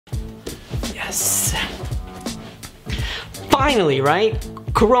Yes. Finally, right?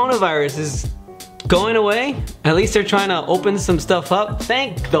 Coronavirus is going away. At least they're trying to open some stuff up.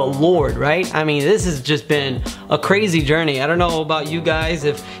 Thank the Lord, right? I mean, this has just been a crazy journey. I don't know about you guys,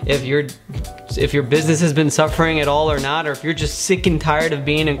 if your business has been suffering at all or not, or if you're just sick and tired of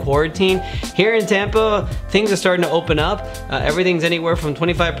being in quarantine. Here in Tampa, things are starting to open up. Everything's anywhere from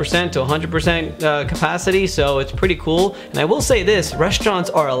 25% to 100% capacity, so it's pretty cool. And I will say this, restaurants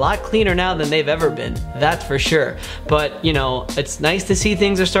are a lot cleaner now than they've ever been. That's for sure. But, you know, it's nice to see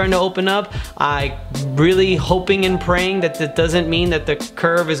things are starting to open up. I really hoping and praying that that doesn't mean that the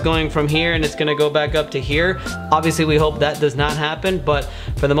curve is going from here and it's going to go back up to here. Obviously, we hope that does not happen, but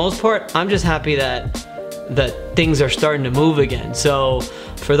for the most part, I'm just happy that things are starting to move again. So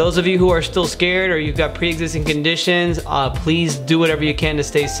for those of you who are still scared or you've got pre-existing conditions, please do whatever you can to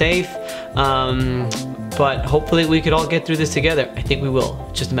stay safe. But hopefully we could all get through this together. I think we will.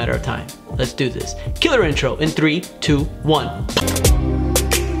 It's just a matter of time. Let's do this. Killer intro in 3, 2, 1.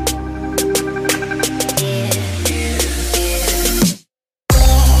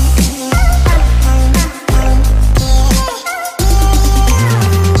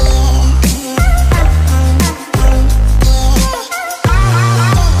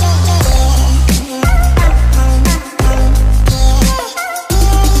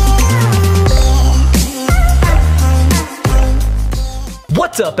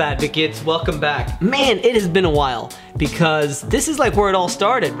 What's up, advocates? Welcome back. Man, it has been a while because this is like where it all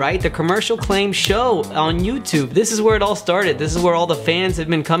started, right? The Commercial Claims Show on YouTube. This is where it all started. This is where all the fans have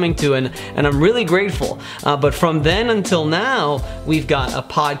been coming to, and I'm really grateful. But from then until now, we've got a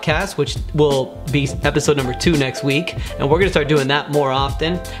podcast, which will be episode number 2 next week, and we're gonna start doing that more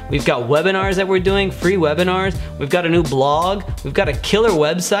often. We've got webinars that we're doing, free webinars. We've got a new blog. We've got a killer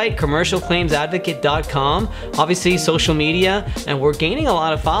website, commercialclaimsadvocate.com. Obviously, social media, and we're gaining a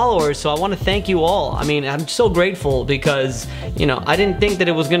lot of followers, so I want to thank you all. I mean, I'm so grateful because, you know, I didn't think that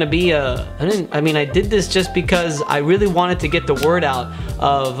it was going to be I did this just because I really wanted to get the word out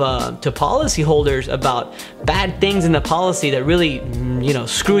to policyholders about bad things in the policy that really, you know,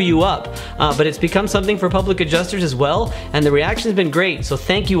 screw you up. But it's become something for public adjusters as well, and the reaction's been great, so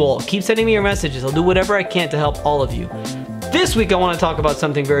thank you all. Keep sending me your messages. I'll do whatever I can to help all of you. This week I want to talk about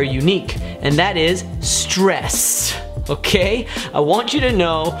something very unique, and that is stress. Okay? I want you to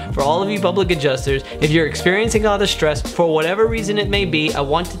know, for all of you public adjusters, if you're experiencing a lot of stress, for whatever reason it may be, I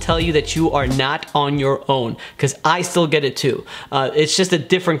want to tell you that you are not on your own, because I still get it too. It's just a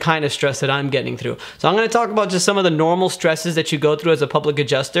different kind of stress that I'm getting through. So I'm going to talk about just some of the normal stresses that you go through as a public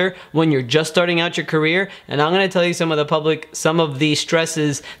adjuster when you're just starting out your career, and I'm going to tell you some of the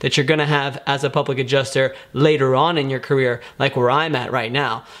stresses that you're going to have as a public adjuster later on in your career, like where I'm at right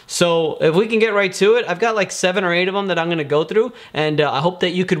now. So if we can get right to it, I've got like 7 or 8 of them that I'm going to go through, and I hope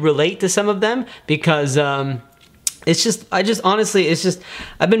that you could relate to some of them, because I've been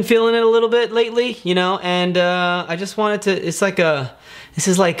feeling it a little bit lately, you know, and I just wanted to, this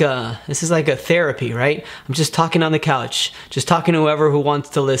is like a therapy, right? I'm just talking on the couch, just talking to whoever who wants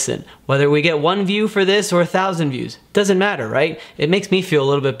to listen. Whether we get 1 view for this or 1,000 views, doesn't matter, right? It makes me feel a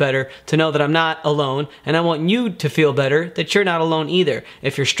little bit better to know that I'm not alone, and I want you to feel better that you're not alone either.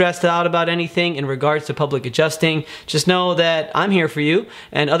 If you're stressed out about anything in regards to public adjusting, just know that I'm here for you,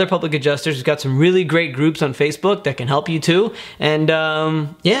 and other public adjusters have got some really great groups on Facebook that can help you too. And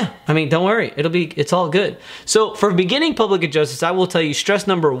yeah, I mean, don't worry, it's all good. So for beginning public adjusters, I will tell you stress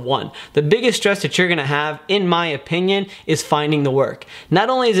number 1. The biggest stress that you're gonna have, in my opinion, is finding the work. Not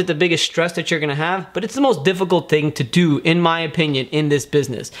only is it the biggest stress that you're gonna have, but it's the most difficult thing to do, in my opinion, in this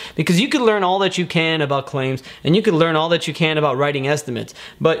business. Because you could learn all that you can about claims, and you could learn all that you can about writing estimates,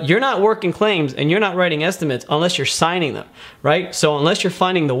 but you're not working claims and you're not writing estimates unless you're signing them, right? So unless you're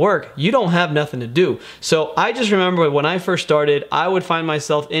finding the work, you don't have nothing to do. So I just remember when I first started, I would find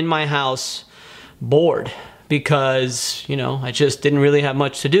myself in my house bored, because, you know, I just didn't really have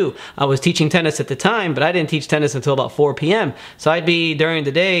much to do. I was teaching tennis at the time, but I didn't teach tennis until about 4 p.m. So I'd be during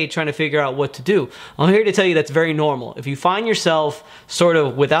the day trying to figure out what to do. I'm here to tell you that's very normal. If you find yourself sort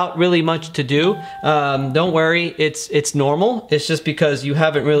of without really much to do, don't worry, it's normal. It's just because you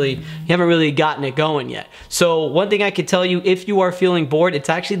haven't really gotten it going yet. So one thing I could tell you, if you are feeling bored, it's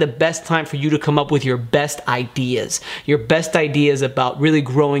actually the best time for you to come up with your best ideas. Your best ideas about really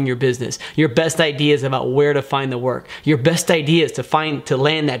growing your business. Your best ideas about where to find the work. Your best idea is to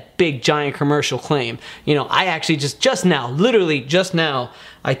land that big giant commercial claim. You know, I actually just now, literally just now,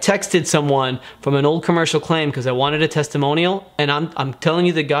 I texted someone from an old commercial claim because I wanted a testimonial, and I'm telling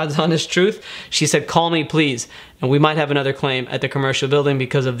you the God's honest truth. She said, call me please, and we might have another claim at the commercial building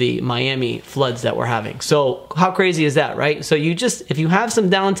because of the Miami floods that we're having. So how crazy is that, right? So if you have some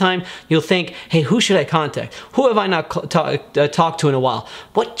downtime, you'll think, hey, who should I contact? Who have I not talked to in a while?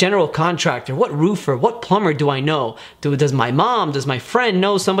 What general contractor, what roofer, what plumber do I know? Does my mom, does my friend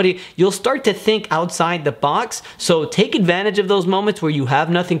know somebody? You'll start to think outside the box. So take advantage of those moments where you have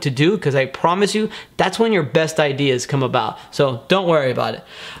nothing to do, because I promise you, that's when your best ideas come about. So don't worry about it.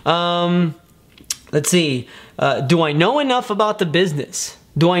 Let's see. Do I know enough about the business?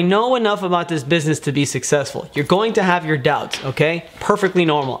 Do I know enough about this business to be successful? You're going to have your doubts, okay? Perfectly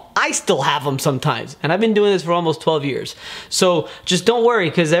normal. I still have them sometimes, and I've been doing this for almost 12 years. So just don't worry,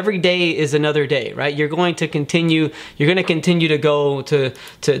 because every day is another day, right? You're going to continue to go you're going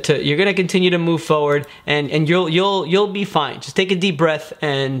to continue to move forward, and you'll be fine. Just take a deep breath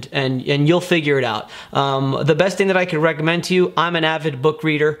and you'll figure it out. The best thing that I could recommend to you, I'm an avid book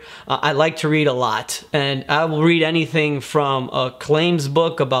reader. I like to read a lot, and I will read anything from a claims book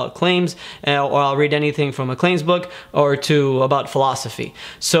about claims, or I'll read anything from a claims book or to about philosophy.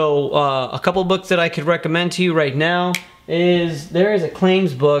 So a couple books that I could recommend to you right now there is a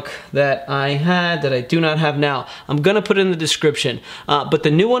claims book that I had that I do not have now. I'm gonna put it in the description. But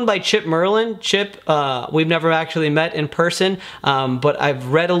the new one by Chip Merlin, we've never actually met in person, but I've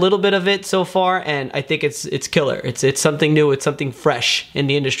read a little bit of it so far, and I think it's killer. It's something new, it's something fresh in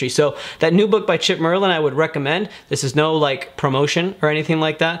the industry. So that new book by Chip Merlin I would recommend. This is no like promotion or anything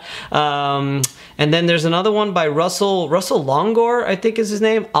like that. And then there's another one by Russell Longore, I think is his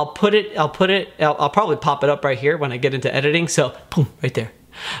name. I'll probably pop it up right here when I get into editing. So boom, right there.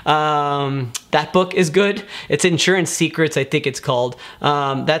 That book is good. It's Insurance Secrets, I think it's called.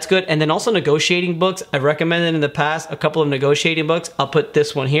 That's good. And then also negotiating books. I've recommended in the past a couple of negotiating books. I'll put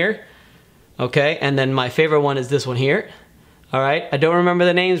this one here. Okay. And then my favorite one is this one here. All right, I don't remember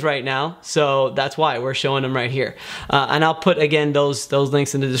the names right now, so that's why we're showing them right here. And I'll put, again, those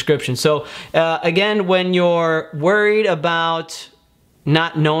links in the description. So, again, when you're worried about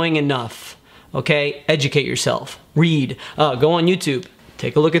not knowing enough, okay, educate yourself. Read. Go on YouTube.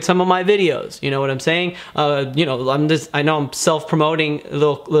 Take a look at some of my videos. You know what I'm saying? I know I'm self-promoting,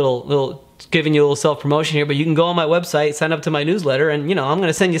 little giving you a little self-promotion here, but you can go on my website, sign up to my newsletter, and I'm going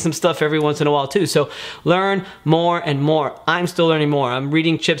to send you some stuff every once in a while too. So learn more and more. I'm still learning more. I'm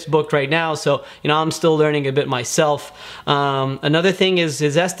reading Chip's book right now, so I'm still learning a bit myself. Another thing is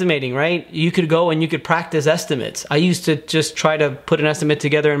estimating, right? You could go and you could practice estimates. I used to just try to put an estimate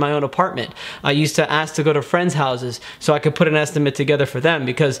together in my own apartment. I used to ask to go to friends' houses so I could put an estimate together for them,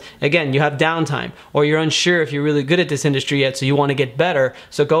 because again, you have downtime, or you're unsure if you're really good at this industry yet, so you want to get better.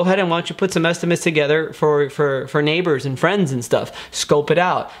 So go ahead and why don't you put some estimates together for neighbors and friends and stuff. Scope it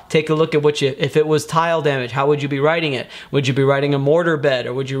out. Take a look at if it was tile damage, how would you be writing it? Would you be writing a mortar bed,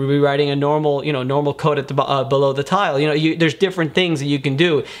 or would you be writing a normal coat at the below the tile? There's different things that you can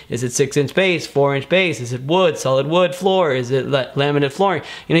do. Is it 6-inch base, 4-inch base? Is it wood, solid wood floor? Is it laminate flooring?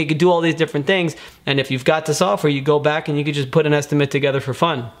 You could do all these different things, and if you've got the software, you go back and you could just put an estimate together for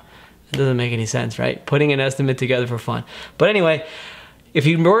fun. It doesn't make any sense, right? Putting an estimate together for fun. But anyway, if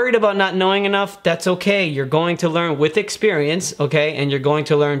you're worried about not knowing enough, that's okay. You're going to learn with experience, okay? And you're going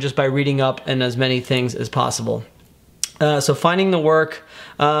to learn just by reading up and as many things as possible. So finding the work.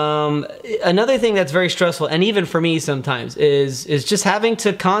 Another thing that's very stressful, and even for me sometimes, is just having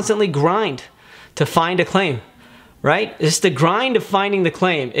to constantly grind to find a claim. Right? It's the grind of finding the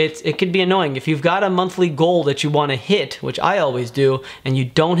claim. It can be annoying. If you've got a monthly goal that you want to hit, which I always do, and you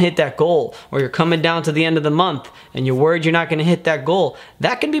don't hit that goal, or you're coming down to the end of the month and you're worried you're not going to hit that goal,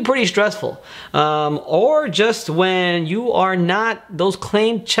 that can be pretty stressful. Or just when those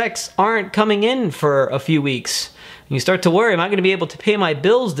claim checks aren't coming in for a few weeks. You start to worry, am I going to be able to pay my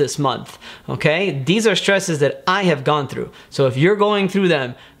bills this month? Okay, these are stresses that I have gone through. So if you're going through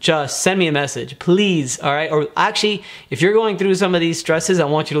them, just send me a message, please, all right? Or actually, if you're going through some of these stresses, I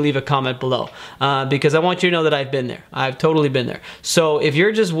want you to leave a comment below, because I want you to know that I've been there. I've totally been there. So if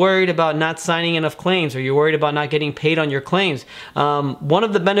you're just worried about not signing enough claims, or you're worried about not getting paid on your claims, one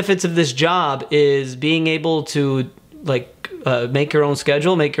of the benefits of this job is being able to make your own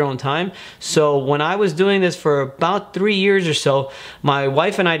schedule, make your own time. So when I was doing this for about 3 years or so, my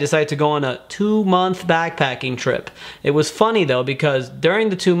wife and I decided to go on a 2-month backpacking trip. It was funny though, because during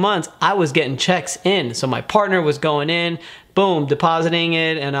the 2 months, I was getting checks in. So my partner was going in, boom, depositing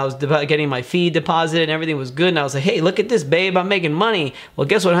it, and I was getting my fee deposited, and everything was good. And I was like, hey, look at this, babe, I'm making money. Well,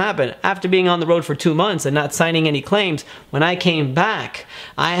 guess what happened? After being on the road for 2 months and not signing any claims, when I came back,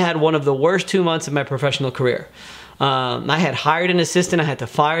 I had one of the worst 2 months of my professional career. I had hired an assistant. I had to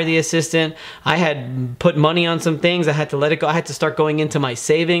fire the assistant. I had put money on some things. I had to let it go. I had to start going into my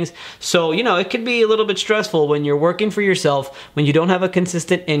savings. So, you know, it could be a little bit stressful when you're working for yourself, when you don't have a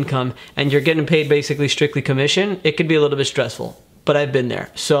consistent income and you're getting paid basically strictly commission. It could be a little bit stressful. But I've been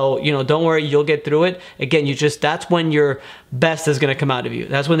there. So, you know, don't worry, you'll get through it. Again, that's when your best is going to come out of you.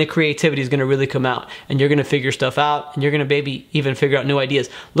 That's when the creativity is going to really come out, and you're going to figure stuff out, and you're going to maybe even figure out new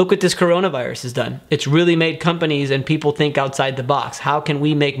ideas. Look what this coronavirus has done. It's really made companies and people think outside the box. How can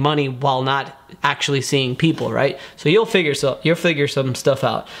we make money while not actually seeing people, right? So you'll figure some stuff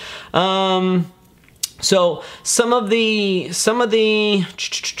out. So some of the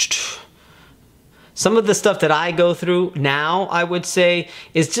stuff that I go through now, I would say,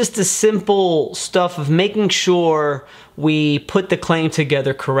 is just the simple stuff of making sure we put the claim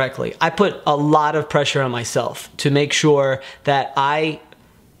together correctly. I put a lot of pressure on myself to make sure that I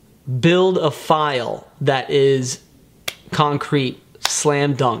build a file that is concrete,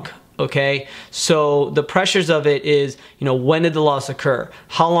 slam dunk. Okay, so the pressures of it is, you know, when did the loss occur?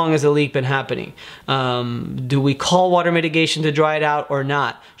 How long has the leak been happening? Do we call water mitigation to dry it out or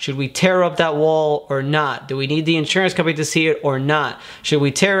not? Should we tear up that wall or not? Do we need the insurance company to see it or not? Should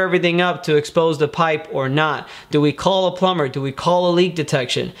we tear everything up to expose the pipe or not? Do we call a plumber? Do we call a leak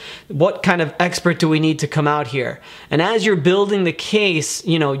detection? What kind of expert do we need to come out here? And as you're building the case,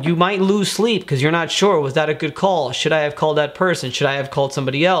 you know, you might lose sleep because you're not sure, was that a good call? Should I have called that person? Should I have called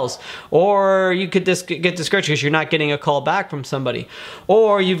somebody else? Or you could just get discouraged because you're not getting a call back from somebody.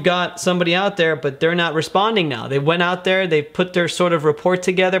 Or you've got somebody out there, but they're not responding now. They went out there, they put their sort of report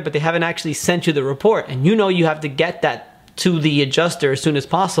together, but they haven't actually sent you the report. And you know you have to get that to the adjuster as soon as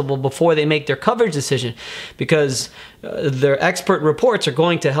possible before they make their coverage decision, because their expert reports are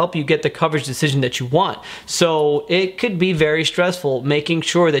going to help you get the coverage decision that you want. So it could be very stressful making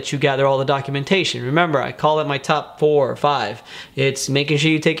sure that you gather all the documentation. Remember, I call it my top 4 or 5. It's making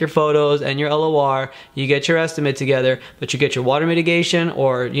sure you take your photos and your LOR, you get your estimate together, but you get your water mitigation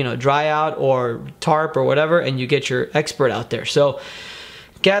or, you know, dry out or tarp or whatever, and you get your expert out there. So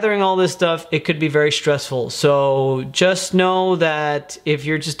gathering all this stuff, it could be very stressful. So just know that if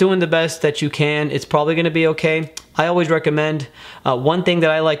you're just doing the best that you can, it's probably going to be okay. I always recommend, one thing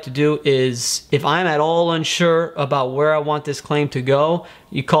that I like to do is, if I'm at all unsure about where I want this claim to go,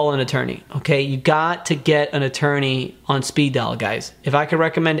 you call an attorney, okay? You got to get an attorney on speed dial, guys. If I could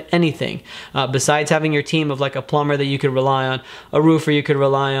recommend anything, besides having your team of like a plumber that you could rely on, a roofer you could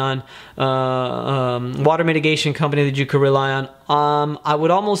rely on, water mitigation company that you could rely on, I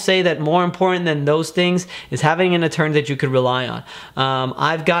would almost say that more important than those things is having an attorney that you could rely on.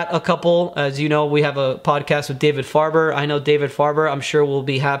 I've got a couple. As you know, we have a podcast with David Farber. I know David Farber, I'm sure, will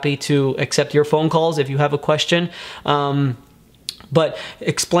be happy to accept your phone calls if you have a question. But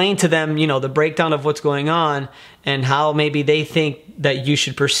explain to them, you know, the breakdown of what's going on and how maybe they think that you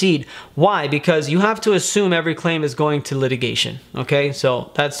should proceed. Why? Because you have to assume every claim is going to litigation, okay?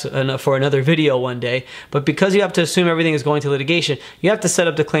 So that's for another video one day. But because you have to assume everything is going to litigation, you have to set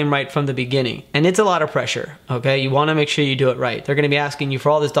up the claim right from the beginning. And it's a lot of pressure, okay? You want to make sure you do it right. They're going to be asking you for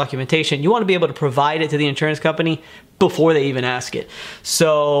all this documentation. You want to be able to provide it to the insurance company before they even ask it.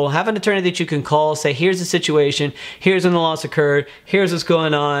 So have an attorney that you can call, say, here's the situation, here's when the loss occurred, here's what's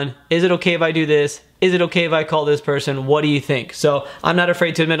going on, is it okay if I do this? Is it okay if I call this person? What do you think? So I'm not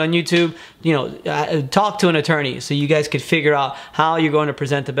afraid to admit on YouTube, you know, talk to an attorney so you guys could figure out how you're going to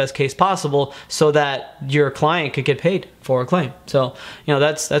present the best case possible so that your client could get paid for a claim. So, you know,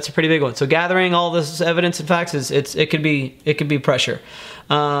 that's a pretty big one. So gathering all this evidence and facts it could be pressure.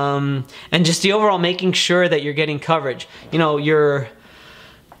 And just the overall making sure that you're getting coverage. You know,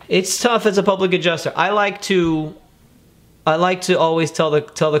 it's tough as a public adjuster. I like to always tell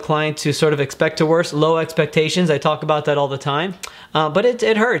the client to sort of expect the worst, low expectations. I talk about that all the time. But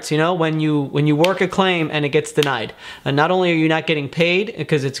it hurts, you know, when you work a claim and it gets denied. And not only are you not getting paid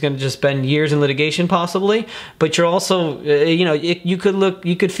because it's going to just spend years in litigation possibly, but you're also, you know, you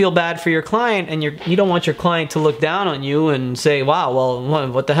could feel bad for your client, and you don't want your client to look down on you and say, wow,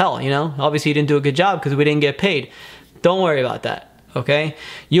 well, what the hell, you know? Obviously you didn't do a good job because we didn't get paid. Don't worry about that. Okay,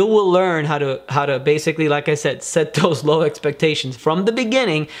 you will learn how to basically, like I said, set those low expectations from the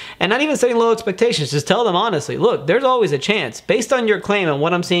beginning, and not even setting low expectations. Just tell them honestly, look, there's always a chance based on your claim and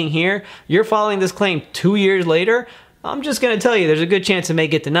what I'm seeing here. You're filing this claim 2 years later. I'm just going to tell you there's a good chance it may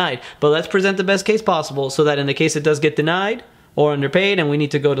get denied, but let's present the best case possible so that in the case it does get denied or underpaid and we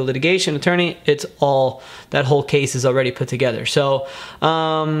need to go to litigation attorney, that whole case is already put together. So,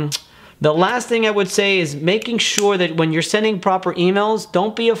 the last thing I would say is making sure that when you're sending proper emails,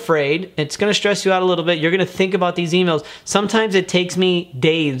 don't be afraid. It's going to stress you out a little bit. You're going to think about these emails. Sometimes it takes me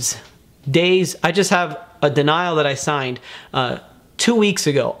days. I just have a denial that I signed 2 weeks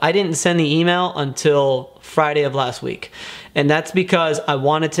ago. I didn't send the email until Friday of last week. And that's because I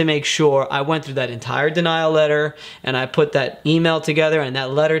wanted to make sure I went through that entire denial letter and I put that email together and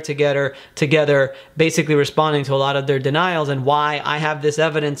that letter together, basically responding to a lot of their denials and why I have this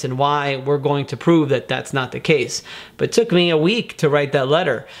evidence and why we're going to prove that that's not the case. But it took me a week to write that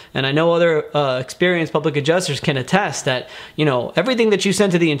letter. And I know other experienced public adjusters can attest that, you know, everything that you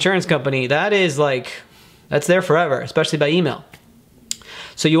send to the insurance company, that's there forever, especially by email.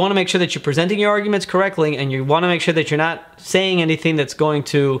 So you want to make sure that you're presenting your arguments correctly, and you want to make sure that you're not saying anything that's going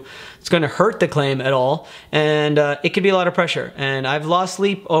to hurt the claim at all. And it could be a lot of pressure. And I've lost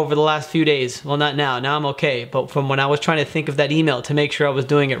sleep over the last few days. Well, not now. Now I'm okay. But from when I was trying to think of that email to make sure I was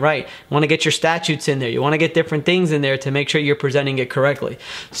doing it right, you want to get your statutes in there. You want to get different things in there to make sure you're presenting it correctly.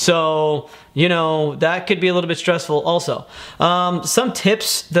 So, you know, that could be a little bit stressful also. Some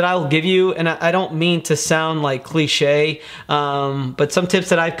tips that I'll give you, and I don't mean to sound like cliche, but some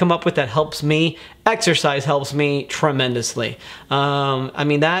tips that I've come up with that helps me. Exercise helps me tremendously. I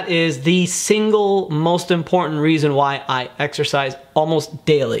mean, that is the single most important reason why I exercise almost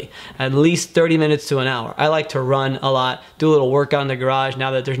daily, at least 30 minutes to an hour. I like to run a lot, do a little workout in the garage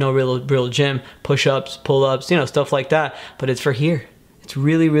now that there's no real gym, push-ups, pull-ups, you know, stuff like that. But it's for here. It's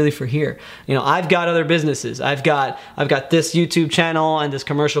really, really for here. You know, I've got other businesses. I've got this YouTube channel and this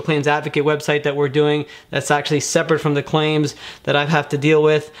commercial claims advocate website that we're doing that's actually separate from the claims that I have to deal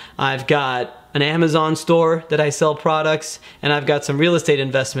with. I've got an Amazon store that I sell products, and I've got some real estate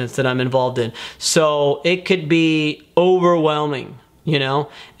investments that I'm involved in. So it could be overwhelming, you know,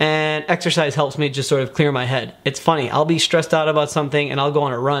 and exercise helps me just sort of clear my head. It's funny, I'll be stressed out about something and I'll go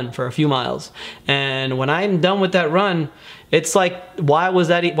on a run for a few miles. And when I'm done with that run, it's like, why was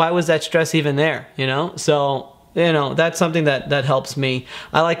that stress even there, you know? So, you know, that's something that helps me.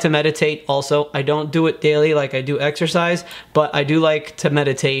 I like to meditate also. I don't do it daily like I do exercise, but I do like to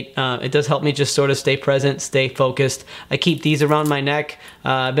meditate. It does help me just sort of stay present, stay focused. I keep these around my neck.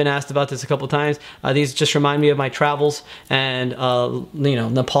 I've been asked about this a couple times. These just remind me of my travels, and you know,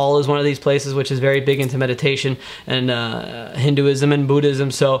 Nepal is one of these places which is very big into meditation and Hinduism and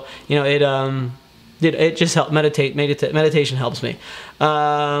Buddhism. So, you know, it just helps. Meditation helps me.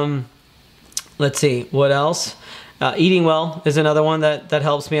 Let's see, what else? Eating well is another one that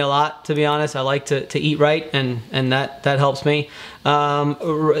helps me a lot, to be honest. I like to eat right, and that helps me.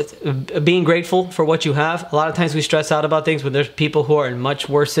 Being grateful for what you have. A lot of times we stress out about things when there's people who are in much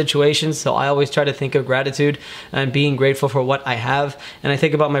worse situations, so I always try to think of gratitude and being grateful for what I have. And I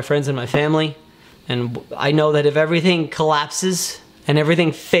think about my friends and my family, and I know that if everything collapses and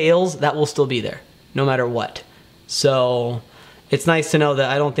everything fails, that will still be there, no matter what. So it's nice to know that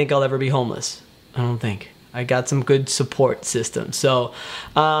I don't think I'll ever be homeless. I don't think. I got some good support system. So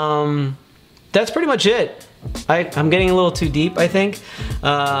that's pretty much it. I'm getting a little too deep, I think.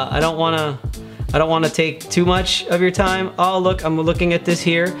 I don't want to take too much of your time. Oh, look, I'm looking at this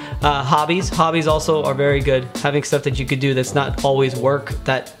here. Hobbies. Hobbies also are very good. Having stuff that you could do that's not always work.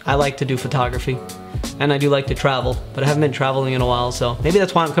 That I like to do photography. And I do like to travel, but I haven't been traveling in a while, so maybe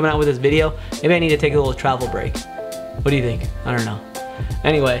that's why I'm coming out with this video. Maybe I need to take a little travel break. What do you think? I don't know.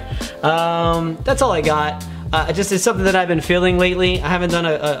 Anyway, that's all I got. It's something that I've been feeling lately. I haven't done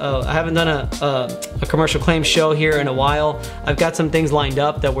a commercial claims show here in a while. I've got some things lined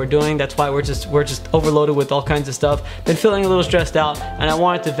up that we're doing. That's why we're just overloaded with all kinds of stuff. Been feeling a little stressed out, and I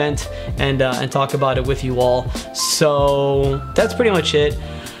wanted to vent and talk about it with you all. So that's pretty much it.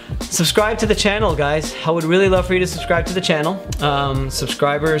 Subscribe to the channel, guys. I would really love for you to subscribe to the channel.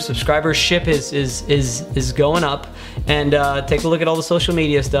 Subscribership is going up, and take a look at all the social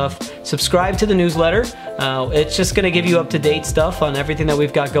media stuff. Subscribe to the newsletter. It's just gonna give you up-to-date stuff on everything that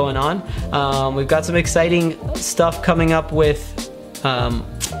we've got going on. We've got some exciting stuff coming up with. A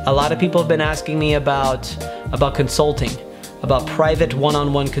lot of people have been asking me about consulting, about private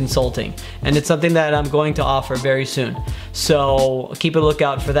one-on-one consulting, and it's something that I'm going to offer very soon. So keep a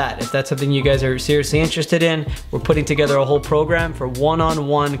lookout for that. If that's something you guys are seriously interested in, we're putting together a whole program for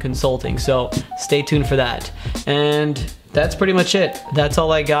one-on-one consulting. So stay tuned for that. And that's pretty much it. That's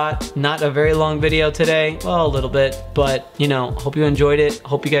all I got. Not a very long video today. Well, a little bit, but you know, hope you enjoyed it.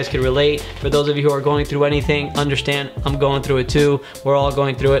 Hope you guys could relate. For those of you who are going through anything, understand I'm going through it too. We're all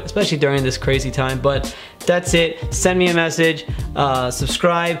going through it, especially during this crazy time. But that's it. Send me a message,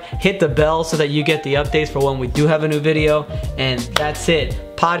 subscribe, hit the bell so that you get the updates for when we do have a new video. And that's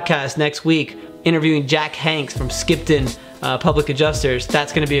it. Podcast next week, interviewing Jack Hanks from Skipton Public Adjusters.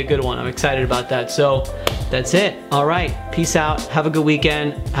 That's going to be a good one. I'm excited about that. So that's it. All right. Peace out. Have a good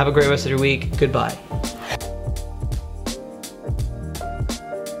weekend. Have a great rest of your week. Goodbye.